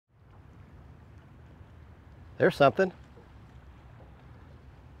There's something.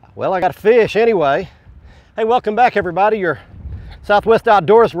 Well, I got a fish anyway. Hey, welcome back everybody. Your Southwest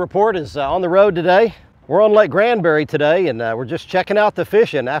Outdoors report is on the road today. We're on Lake Granbury today, and we're just checking out the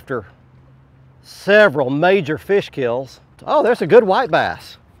fishing after several major fish kills. Oh, there's a good white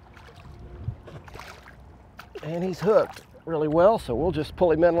bass. And he's hooked really well, so we'll just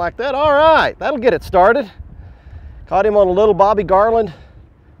pull him in like that. All right, that'll get it started. Caught him on a little Bobby Garland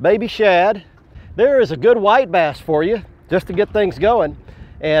baby shad. There is a good white bass for you, just to get things going.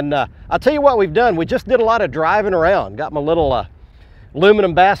 And I'll tell you what we've done. We just did a lot of driving around. Got my little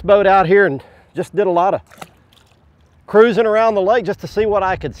aluminum bass boat out here and just did a lot of cruising around the lake just to see what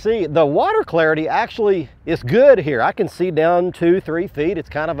I could see. The water clarity actually is good here. I can see down 2-3 feet. It's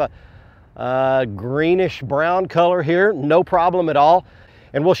kind of a greenish brown color here, no problem at all.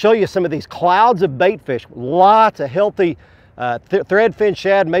 And we'll show you some of these clouds of bait fish. Lots of healthy threadfin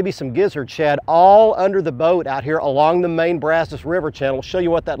shad, maybe some gizzard shad, all under the boat out here along the main Brazos River channel. We'll show you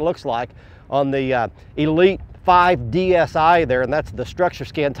what that looks like on the Elite 5 DSI there, and that's the structure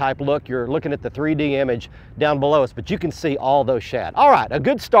scan type look. You're looking at the 3D image down below us, but you can see all those shad. All right, a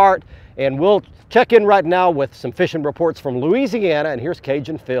good start, and we'll check in right now with some fishing reports from Louisiana, and here's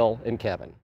Cajun Phil and Kevin.